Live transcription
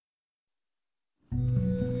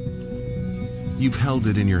You've held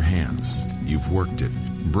it in your hands, you've worked it,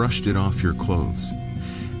 brushed it off your clothes,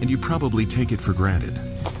 and you probably take it for granted.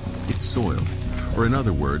 It's soil, or in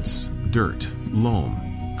other words, dirt,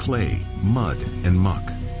 loam, clay, mud, and muck.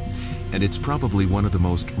 And it's probably one of the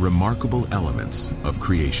most remarkable elements of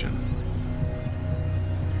creation.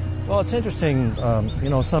 Well, it's interesting,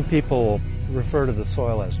 some people refer to the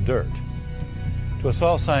soil as dirt. To a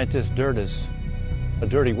soil scientist, dirt is a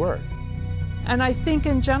dirty word. And I think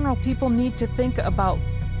in general, people need to think about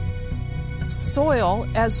soil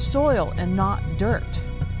as soil and not dirt.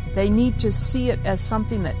 They need to see it as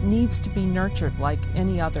something that needs to be nurtured like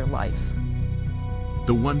any other life.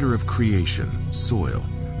 The wonder of creation, soil,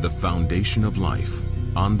 the foundation of life,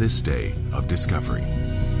 on this day of discovery.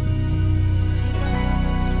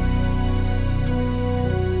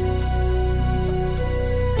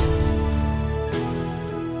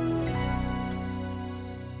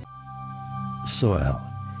 Soil.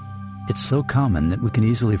 It's so common that we can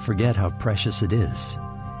easily forget how precious it is.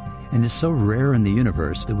 And it's so rare in the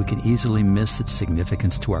universe that we can easily miss its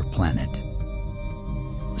significance to our planet.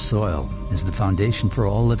 Soil is the foundation for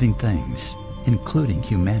all living things, including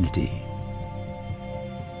humanity.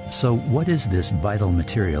 So what is this vital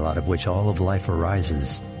material out of which all of life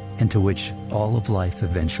arises and to which all of life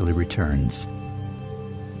eventually returns?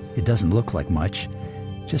 It doesn't look like much,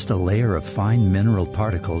 just a layer of fine mineral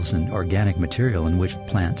particles and organic material in which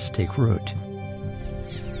plants take root.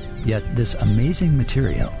 Yet this amazing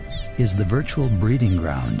material is the virtual breeding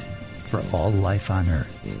ground for all life on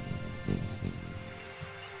Earth.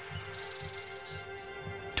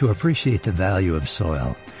 To appreciate the value of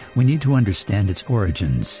soil, we need to understand its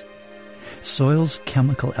origins. Soil's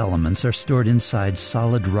chemical elements are stored inside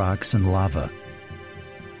solid rocks and lava.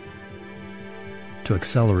 To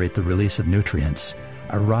accelerate the release of nutrients,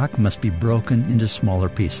 a rock must be broken into smaller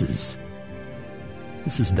pieces.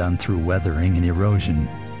 This is done through weathering and erosion.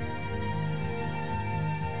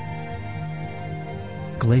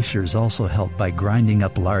 Glaciers also help by grinding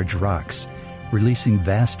up large rocks, releasing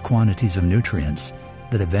vast quantities of nutrients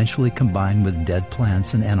that eventually combine with dead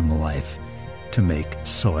plants and animal life to make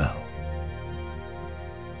soil.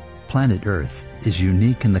 Planet Earth is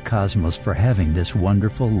unique in the cosmos for having this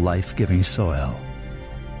wonderful life-giving soil.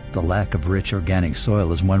 The lack of rich organic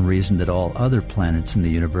soil is one reason that all other planets in the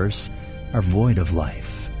universe are void of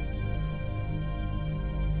life.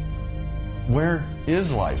 Where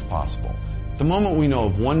is life possible? At the moment we know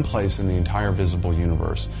of one place in the entire visible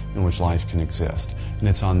universe in which life can exist, and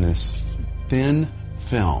it's on this thin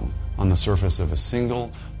film on the surface of a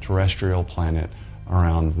single terrestrial planet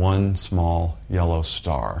around one small yellow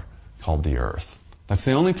star called the Earth. That's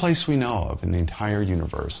the only place we know of in the entire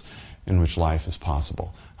universe in which life is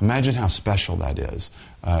possible. Imagine how special that is,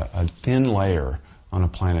 a thin layer on a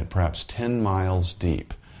planet perhaps 10 miles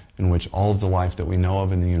deep in which all of the life that we know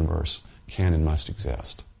of in the universe can and must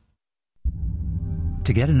exist.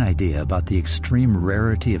 To get an idea about the extreme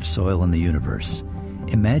rarity of soil in the universe,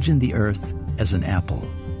 imagine the Earth as an apple.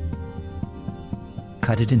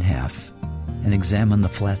 Cut it in half and examine the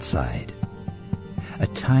flat side. A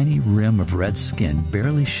tiny rim of red skin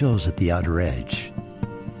barely shows at the outer edge.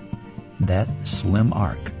 That slim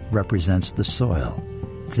arc represents the soil,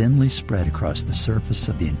 thinly spread across the surface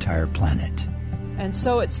of the entire planet. And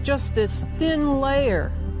so it's just this thin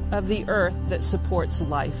layer of the Earth that supports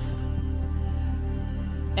life.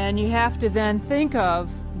 And you have to then think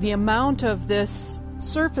of the amount of this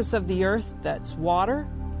surface of the Earth that's water,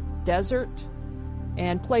 desert,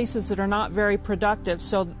 and places that are not very productive.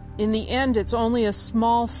 So in the end, it's only a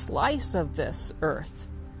small slice of this Earth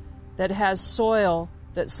that has soil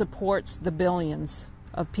that supports the billions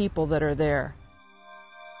of people that are there.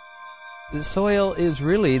 The soil is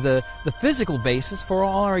really the physical basis for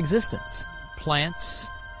all our existence. Plants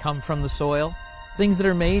come from the soil. Things that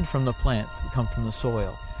are made from the plants that come from the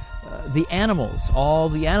soil. The animals, all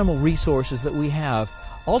the animal resources that we have,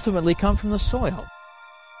 ultimately come from the soil.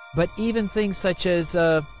 But even things such as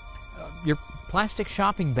your plastic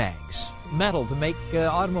shopping bags, metal to make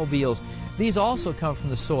automobiles, these also come from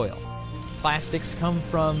the soil. Plastics come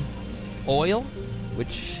from oil,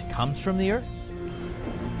 which comes from the earth.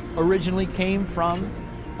 Originally came from,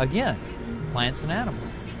 again, plants and animals.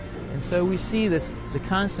 And so we see the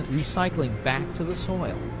constant recycling back to the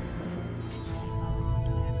soil.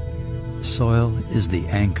 Soil is the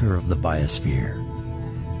anchor of the biosphere,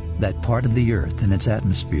 that part of the Earth and its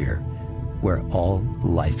atmosphere where all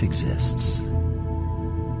life exists.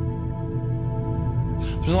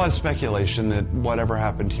 There's a lot of speculation that whatever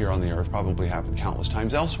happened here on the Earth probably happened countless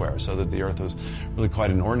times elsewhere, so that the Earth was really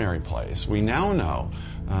quite an ordinary place. We now know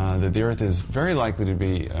that the Earth is very likely to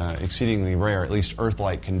be exceedingly rare, at least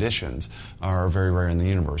Earth-like conditions are very rare in the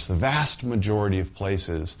universe. The vast majority of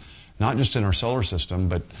places, not just in our solar system,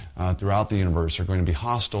 but throughout the universe, are going to be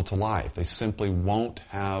hostile to life. They simply won't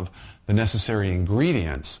have the necessary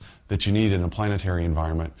ingredients that you need in a planetary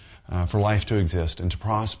environment for life to exist and to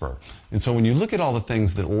prosper. And so when you look at all the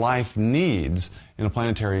things that life needs in a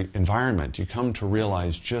planetary environment, you come to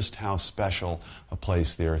realize just how special a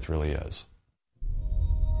place the Earth really is.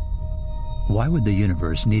 Why would the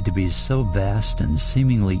universe need to be so vast and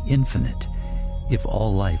seemingly infinite if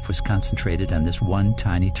all life was concentrated on this one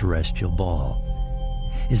tiny terrestrial ball?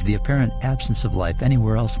 Is the apparent absence of life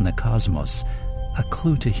anywhere else in the cosmos a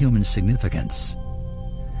clue to human significance?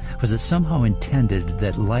 Was it somehow intended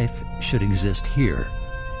that life should exist here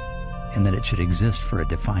and that it should exist for a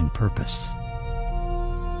defined purpose?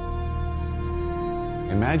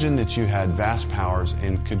 Imagine that you had vast powers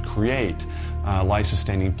and could create a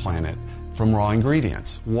life-sustaining planet from raw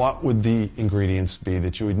ingredients. What would the ingredients be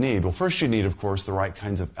that you would need? Well, first you need, of course, the right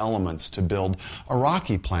kinds of elements to build a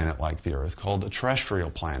rocky planet like the Earth, called a terrestrial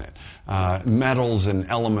planet. Metals and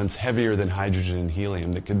elements heavier than hydrogen and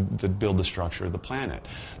helium that build the structure of the planet.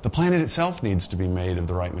 The planet itself needs to be made of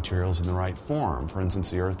the right materials in the right form. For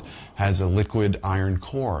instance, the Earth has a liquid iron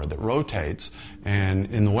core that rotates, and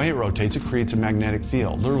in the way it rotates, it creates a magnetic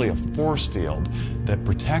field, literally a force field that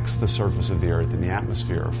protects the surface of the Earth and the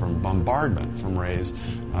atmosphere from bombardment, from rays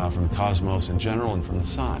from the cosmos in general and from the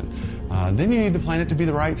sun. Then you need the planet to be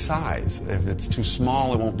the right size. If it's too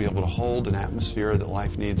small, it won't be able to hold an atmosphere that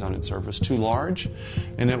life needs on its surface. Too large,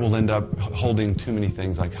 and it will end up holding too many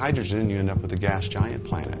things like hydrogen, and you end up with a gas giant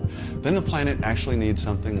planet. Then the planet actually needs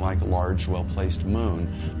something like a large, well-placed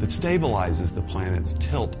moon that stabilizes the planet's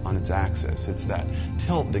tilt on its axis. It's that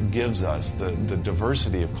tilt that gives us the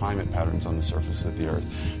diversity of climate patterns on the surface of the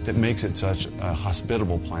Earth that makes it such a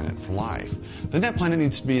hospitable planet for life. Then that planet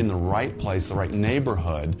needs to be in the right place, the right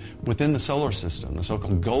neighborhood within the solar system, the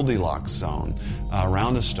so-called Goldilocks zone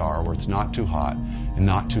around a star where it's not too hot and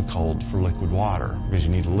not too cold for liquid water, because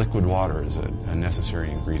you need liquid water as a necessary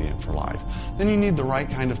ingredient for life. Then you need the right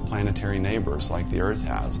kind of planetary neighbors like the Earth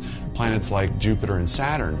has. Planets like Jupiter and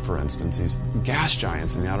Saturn, for instance, these gas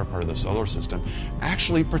giants in the outer part of the solar system,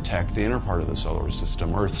 actually protect the inner part of the solar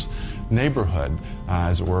system, Earth's neighborhood,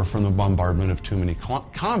 as it were, from the bombardment of too many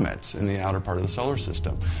comets in the outer part of the solar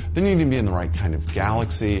system. Then you need to be in the right kind of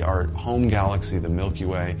galaxy. Our home galaxy, the Milky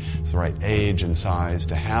Way, is the right age and size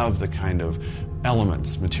to have the kind of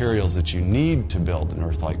elements, materials that you need to build an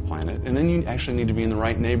Earth-like planet. And then you actually need to be in the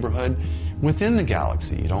right neighborhood within the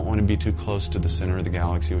galaxy. You don't want to be too close to the center of the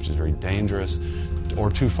galaxy, which is very dangerous, or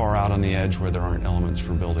too far out on the edge where there aren't elements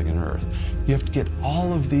for building an Earth. You have to get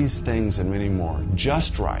all of these things and many more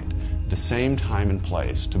just right at the same time and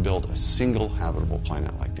place to build a single habitable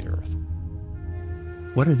planet like the Earth.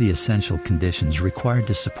 What are the essential conditions required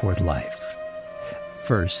to support life?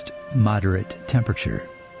 First, moderate temperature.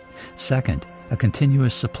 Second, a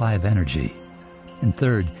continuous supply of energy. And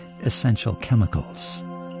third, essential chemicals.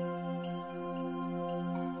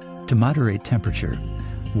 To moderate temperature,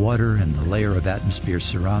 water in the layer of atmosphere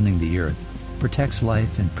surrounding the Earth protects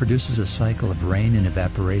life and produces a cycle of rain and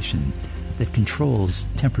evaporation that controls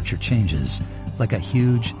temperature changes like a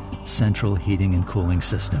huge central heating and cooling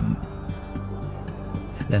system.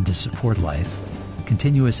 Then to support life,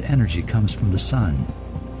 continuous energy comes from the sun.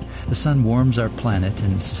 The sun warms our planet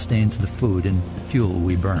and sustains the food and fuel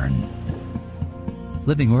we burn.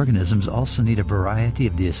 Living organisms also need a variety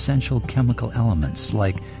of the essential chemical elements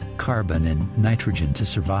like carbon and nitrogen to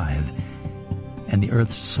survive, and the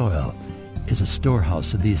Earth's soil is a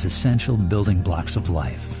storehouse of these essential building blocks of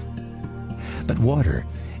life. But water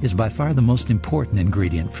is by far the most important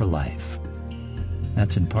ingredient for life.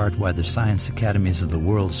 That's in part why the science academies of the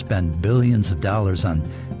world spend billions of dollars on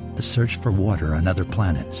the search for water on other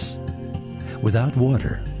planets. Without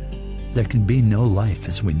water, there can be no life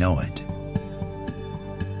as we know it.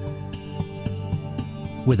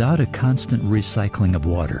 Without a constant recycling of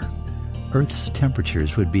water, Earth's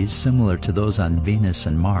temperatures would be similar to those on Venus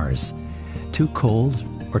and Mars, too cold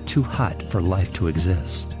or too hot for life to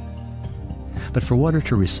exist. But for water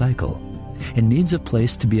to recycle, it needs a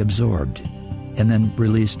place to be absorbed and then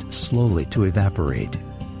released slowly to evaporate.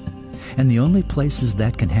 And the only places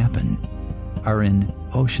that can happen are in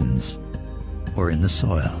oceans or in the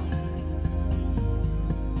soil.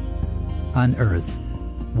 On Earth,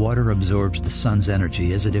 water absorbs the sun's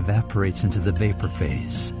energy as it evaporates into the vapor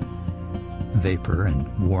phase. Vapor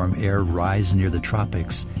and warm air rise near the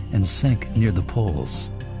tropics and sink near the poles.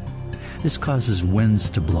 This causes winds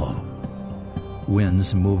to blow.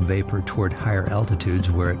 Winds move vapor toward higher altitudes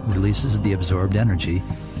where it releases the absorbed energy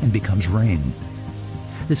and becomes rain.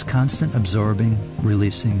 This constant absorbing,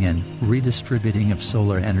 releasing, and redistributing of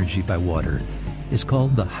solar energy by water is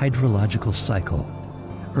called the hydrological cycle,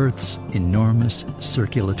 Earth's enormous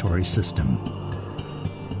circulatory system.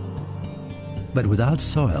 But without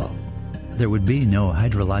soil, there would be no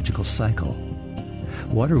hydrological cycle.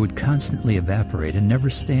 Water would constantly evaporate and never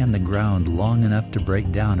stay on the ground long enough to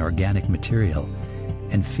break down organic material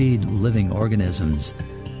and feed living organisms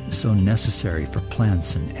so necessary for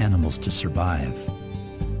plants and animals to survive.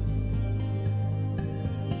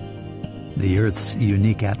 The Earth's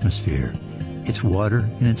unique atmosphere, its water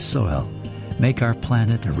and its soil, make our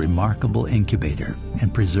planet a remarkable incubator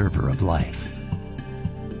and preserver of life.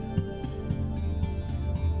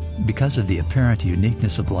 Because of the apparent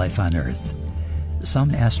uniqueness of life on Earth,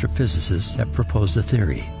 some astrophysicists have proposed a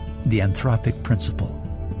theory, the anthropic principle.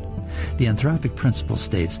 The anthropic principle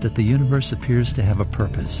states that the universe appears to have a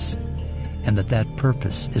purpose, and that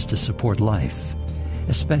purpose is to support life,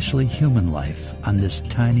 especially human life, on this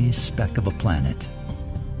tiny speck of a planet.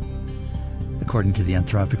 According to the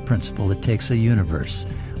anthropic principle, it takes a universe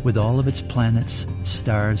with all of its planets,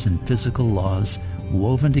 stars, and physical laws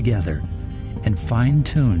woven together and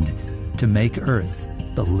fine-tuned to make Earth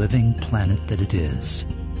the living planet that it is.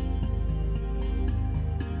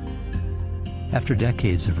 After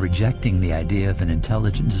decades of rejecting the idea of an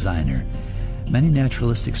intelligent designer, many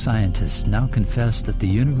naturalistic scientists now confess that the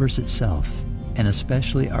universe itself, and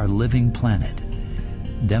especially our living planet,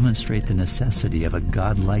 demonstrate the necessity of a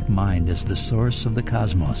godlike mind as the source of the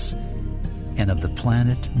cosmos and of the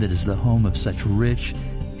planet that is the home of such rich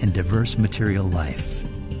and diverse material life,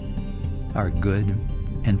 our good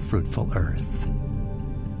and fruitful Earth.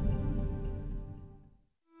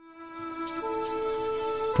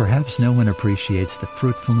 Perhaps no one appreciates the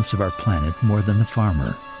fruitfulness of our planet more than the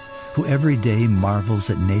farmer, who every day marvels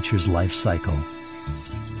at nature's life cycle.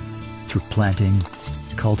 Through planting,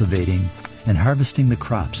 cultivating, and harvesting the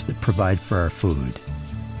crops that provide for our food.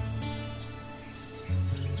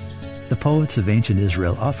 The poets of ancient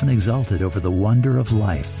Israel often exulted over the wonder of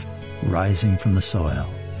life rising from the soil.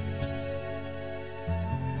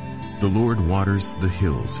 The Lord waters the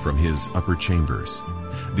hills from his upper chambers.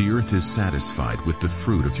 The earth is satisfied with the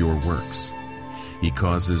fruit of your works. He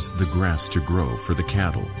causes the grass to grow for the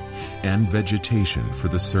cattle, and vegetation for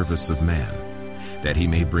the service of man, that he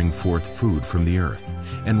may bring forth food from the earth,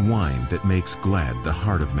 and wine that makes glad the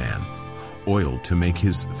heart of man, oil to make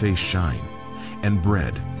his face shine, and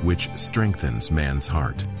bread which strengthens man's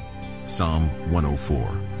heart. Psalm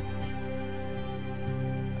 104.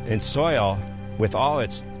 And soil, with all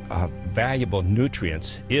its valuable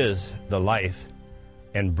nutrients, is the life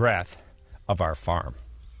and breath of our farm.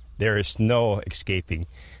 There is no escaping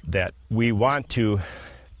that. We want to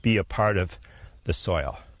be a part of the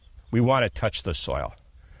soil. We want to touch the soil.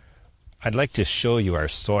 I'd like to show you our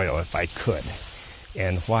soil if I could,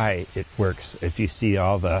 and why it works. If you see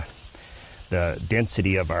all the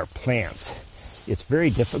density of our plants, it's very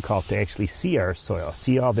difficult to actually see our soil,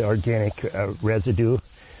 see all the organic residue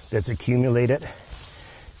that's accumulated.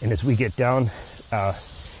 And as we get down,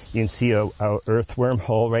 you can see a earthworm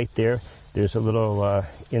hole right there. There's a little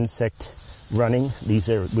insect running. These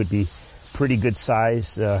would be pretty good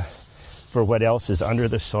size for what else is under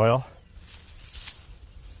the soil.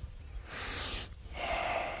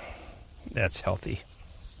 That's healthy.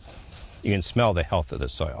 You can smell the health of the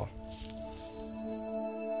soil.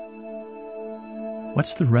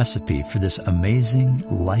 What's the recipe for this amazing,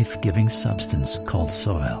 life-giving substance called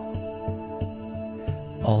soil?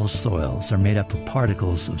 All soils are made up of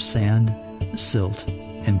particles of sand, silt,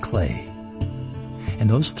 and clay. And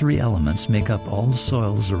those three elements make up all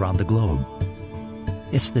soils around the globe.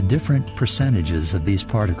 It's the different percentages of these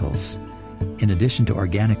particles, in addition to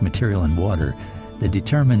organic material and water, that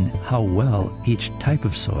determine how well each type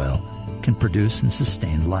of soil can produce and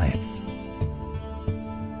sustain life.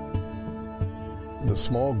 The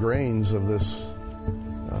small grains of this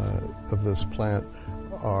plant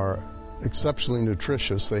are exceptionally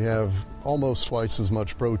nutritious. They have almost twice as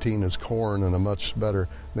much protein as corn and a much better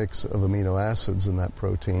mix of amino acids in that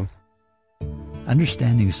protein.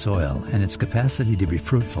 Understanding soil and its capacity to be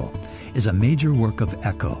fruitful is a major work of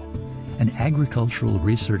ECHO, an agricultural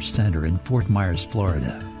research center in Fort Myers,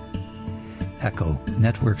 Florida. ECHO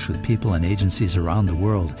networks with people and agencies around the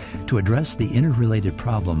world to address the interrelated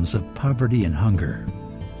problems of poverty and hunger.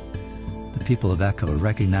 The people of ECHO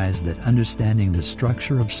recognize that understanding the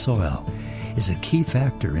structure of soil is a key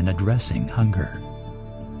factor in addressing hunger.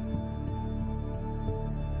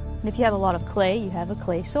 And if you have a lot of clay, you have a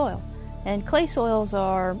clay soil. And clay soils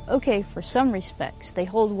are okay for some respects. They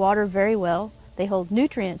hold water very well, they hold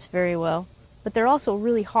nutrients very well, but they're also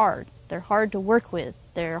really hard. They're hard to work with,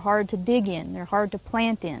 they're hard to dig in, they're hard to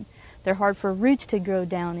plant in, they're hard for roots to grow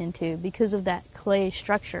down into because of that clay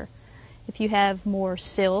structure. If you have more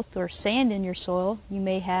silt or sand in your soil, you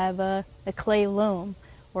may have a clay loam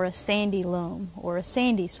or a sandy loam or a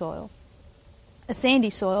sandy soil. A sandy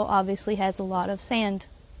soil obviously has a lot of sand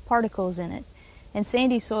particles in it. And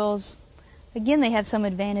sandy soils, again, they have some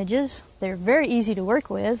advantages. They're very easy to work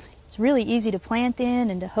with. It's really easy to plant in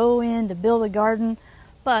and to hoe in, to build a garden,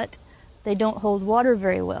 but they don't hold water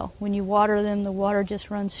very well. When you water them, the water just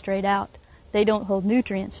runs straight out. They don't hold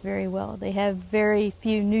nutrients very well. They have very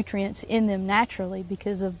few nutrients in them naturally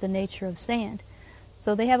because of the nature of sand.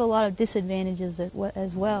 So they have a lot of disadvantages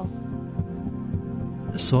as well.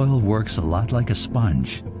 Soil works a lot like a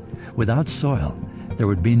sponge. Without soil, there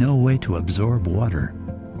would be no way to absorb water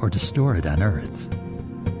or to store it on earth.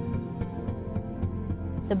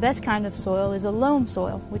 The best kind of soil is a loam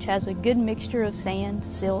soil, which has a good mixture of sand,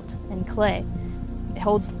 silt, and clay. It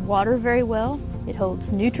holds water very well, it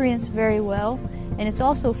holds nutrients very well, and it's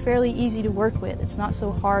also fairly easy to work with. It's not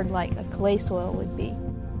so hard like a clay soil would be.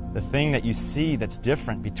 The thing that you see that's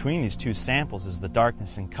different between these two samples is the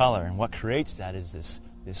darkness in color, and what creates that is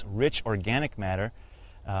this rich organic matter.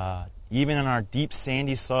 Even in our deep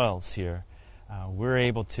sandy soils here, we're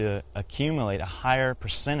able to accumulate a higher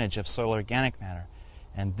percentage of soil organic matter.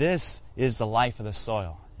 And this is the life of the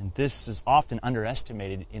soil. And this is often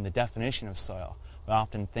underestimated in the definition of soil. We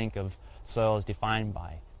often think of soil as defined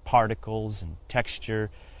by particles and texture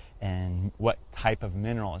and what type of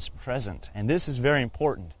mineral is present. And this is very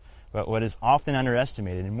important. But what is often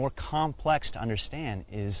underestimated and more complex to understand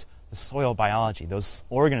is the soil biology, those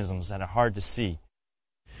organisms that are hard to see.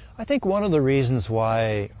 I think one of the reasons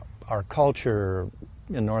why our culture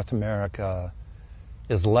in North America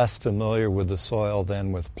is less familiar with the soil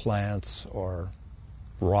than with plants or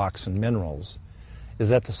rocks and minerals is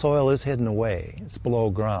that the soil is hidden away. It's below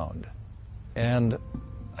ground. And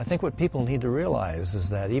I think what people need to realize is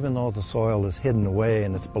that even though the soil is hidden away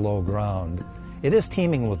and it's below ground, it is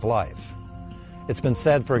teeming with life. It's been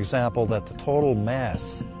said, for example, that the total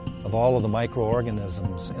mass of all of the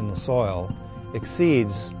microorganisms in the soil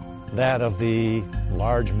exceeds that of the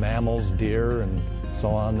large mammals, deer, and so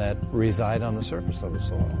on that reside on the surface of the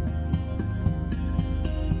soil.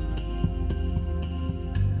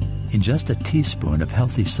 In just a teaspoon of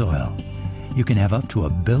healthy soil, you can have up to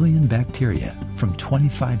 1 billion bacteria from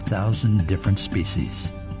 25,000 different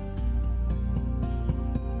species.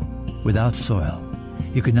 Without soil,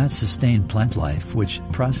 you could not sustain plant life, which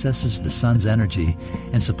processes the sun's energy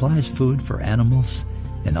and supplies food for animals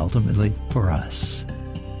and ultimately for us.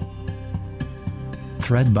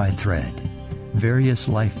 Thread by thread, various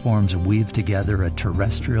life forms weave together a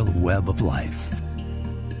terrestrial web of life.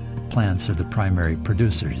 Plants are the primary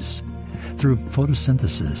producers. Through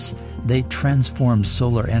photosynthesis, they transform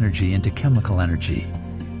solar energy into chemical energy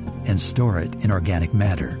and store it in organic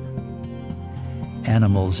matter.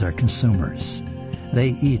 Animals are consumers. They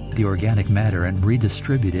eat the organic matter and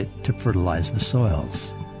redistribute it to fertilize the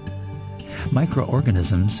soils.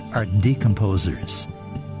 Microorganisms are decomposers,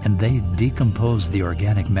 and they decompose the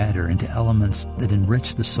organic matter into elements that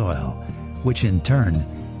enrich the soil, which in turn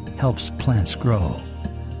helps plants grow.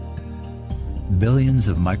 Billions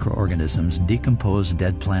of microorganisms decompose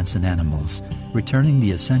dead plants and animals, returning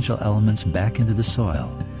the essential elements back into the soil,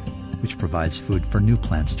 which provides food for new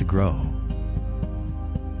plants to grow.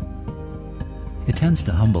 It tends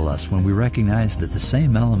to humble us when we recognize that the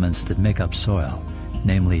same elements that make up soil,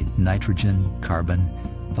 namely nitrogen, carbon,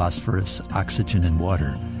 phosphorus, oxygen, and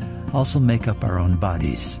water, also make up our own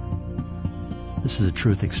bodies. This is a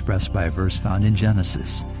truth expressed by a verse found in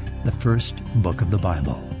Genesis, the first book of the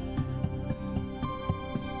Bible.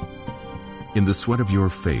 In the sweat of your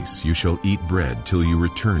face you shall eat bread till you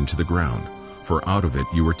return to the ground, for out of it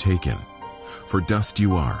you were taken. For dust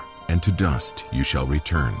you are, and to dust you shall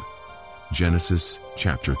return. Genesis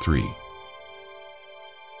chapter 3.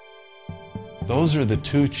 Those are the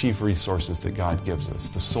two chief resources that God gives us.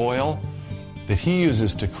 The soil that He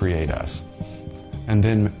uses to create us, and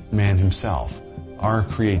then man himself, our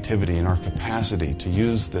creativity and our capacity to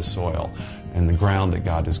use this soil and the ground that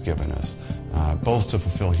God has given us, both to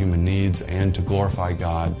fulfill human needs and to glorify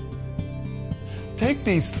God. Take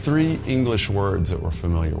these three English words that we're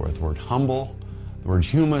familiar with, the word humble, the word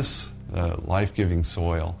humus, the life-giving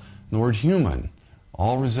soil, and the word human.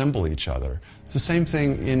 All resemble each other. It's the same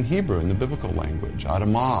thing in Hebrew, in the biblical language.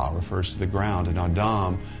 Adamah refers to the ground, and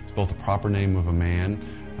Adam is both a proper name of a man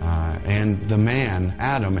and the man,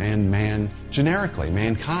 Adam, and man generically,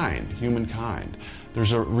 mankind, humankind.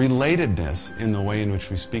 There's a relatedness in the way in which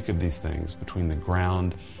we speak of these things between the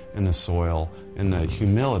ground and the soil, and the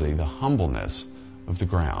humility, the humbleness of the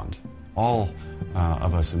ground. All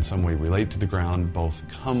of us in some way relate to the ground, both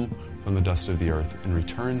come from the dust of the earth and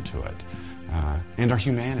return to it, and our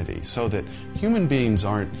humanity, so that human beings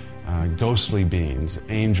aren't ghostly beings,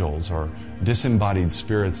 angels, or disembodied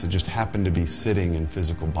spirits that just happen to be sitting in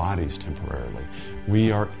physical bodies temporarily.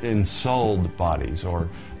 We are ensouled bodies, or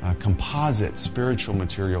composite spiritual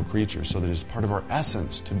material creatures, so that it's part of our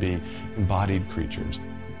essence to be embodied creatures.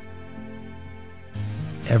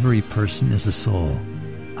 Every person is a soul,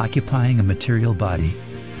 occupying a material body,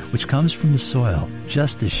 which comes from the soil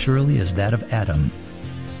just as surely as that of Adam,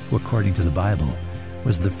 who, according to the Bible,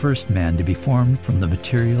 was the first man to be formed from the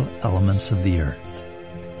material elements of the earth.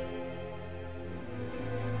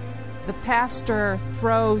 The pastor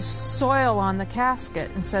throws soil on the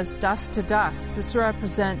casket and says, "Dust to dust." This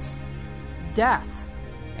represents death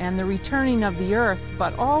and the returning of the earth,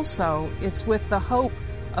 but also it's with the hope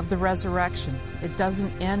of the resurrection. It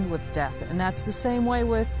doesn't end with death, and that's the same way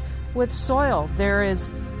with soil. There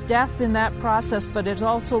is death in that process, but it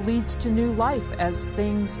also leads to new life as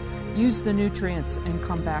things use the nutrients and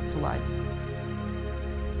come back to life.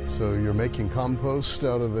 So you're making compost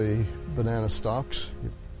out of the banana stalks,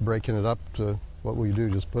 you're breaking it up to, what will you do,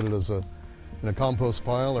 just put it in a compost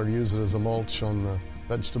pile, or use it as a mulch on the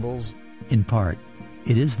vegetables? In part,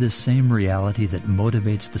 it is this same reality that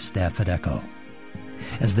motivates the staff at ECHO.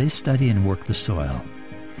 As they study and work the soil,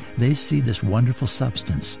 they see this wonderful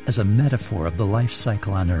substance as a metaphor of the life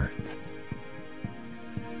cycle on Earth.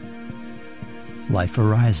 Life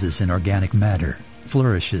arises in organic matter,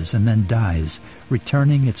 flourishes, and then dies,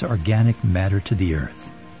 returning its organic matter to the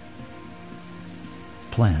earth.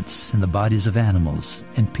 Plants and the bodies of animals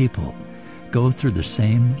and people go through the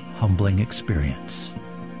same humbling experience.